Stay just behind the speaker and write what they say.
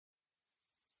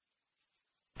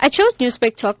I chose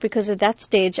Newsbreak Talk because at that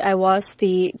stage I was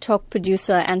the talk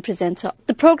producer and presenter.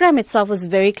 The program itself was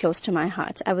very close to my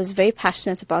heart. I was very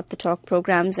passionate about the talk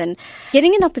programs, and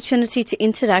getting an opportunity to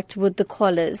interact with the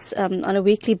callers on a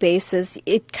weekly basis,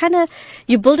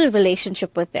 you build a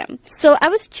relationship with them. So I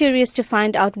was curious to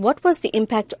find out what was the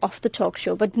impact of the talk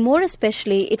show, but more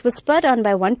especially it was spurred on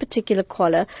by one particular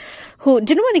caller who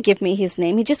didn't want to give me his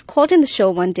name. He just called in the show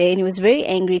one day and he was very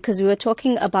angry because we were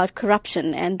talking about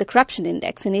corruption and the corruption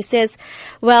index. And he says,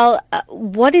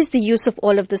 what is the use of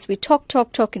all of this? We talk,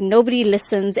 and nobody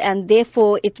listens, and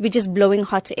therefore we're just blowing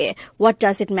hot air. What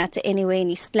does it matter anyway? And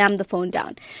he slammed the phone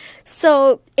down.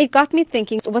 So it got me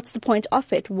thinking, what's the point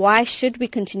of it? Why should we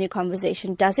continue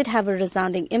conversation? Does it have a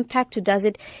resounding impact, or does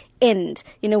it end,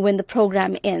 when the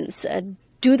program ends?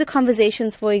 Do the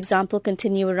conversations, for example,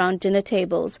 continue around dinner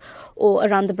tables or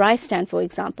around the braai stand, for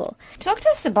example? Talk to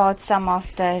us about some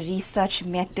of the research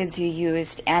methods you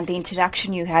used and the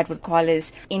interaction you had with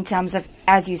callers in terms of,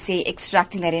 as you say,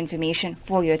 extracting that information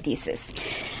for your thesis.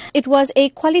 It was a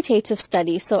qualitative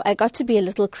study, so I got to be a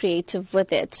little creative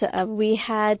with it.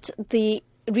 The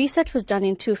research was done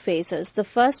in two phases. The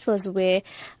first was where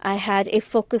I had a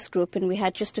focus group and we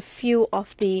had just a few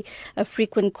of the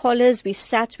frequent callers. We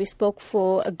spoke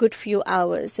for a good few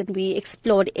hours and we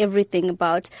explored everything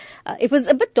about, it was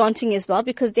a bit daunting as well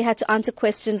because they had to answer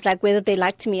questions like whether they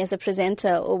liked me as a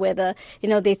presenter or whether,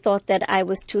 they thought that I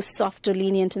was too soft or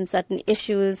lenient in certain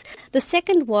issues. The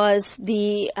second was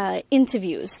the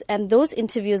interviews, and those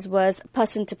interviews was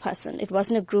person to person. It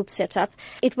wasn't a group setup.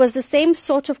 It was the same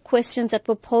sort of questions that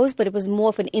were posed, but it was more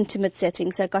of an intimate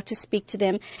setting. So I got to speak to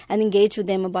them and engage with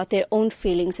them about their own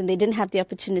feelings, and they didn't have the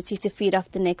opportunity to feed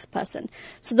off the next person.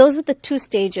 So those were the two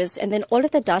stages, and then all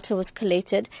of the data was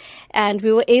collated and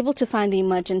we were able to find the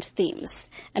emergent themes.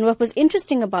 And what was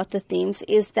interesting about the themes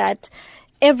is that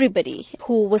everybody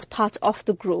who was part of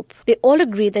the group, they all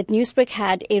agreed that Newsbreak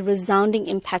had a resounding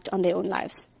impact on their own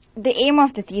lives. The aim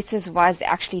of the thesis was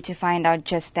actually to find out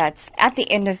just that. At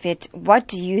the end of it, what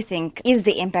do you think is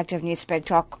the impact of Newsbreak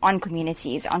Talk on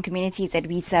communities that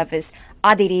we service?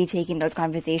 Are they really taking those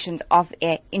conversations off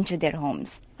air into their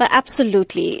homes? Well,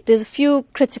 absolutely. There's a few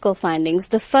critical findings.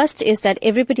 The first is that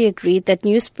everybody agreed that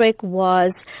Newsbreak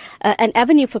was an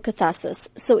avenue for catharsis.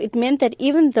 So it meant that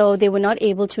even though they were not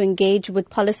able to engage with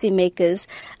policymakers,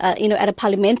 at a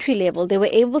parliamentary level, they were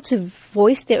able to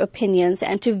voice their opinions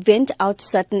and to vent out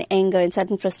certain anger and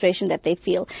certain frustration that they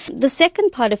feel. The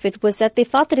second part of it was that they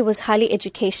felt that it was highly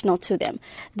educational to them.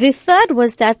 The third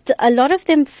was that a lot of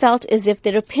them felt as if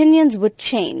their opinions would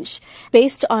change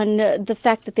based on the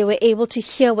fact that they were able to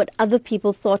hear what other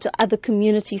people thought or other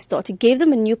communities thought. It gave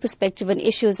them a new perspective on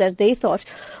issues that they thought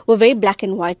were very black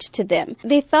and white to them.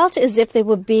 They felt as if they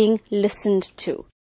were being listened to.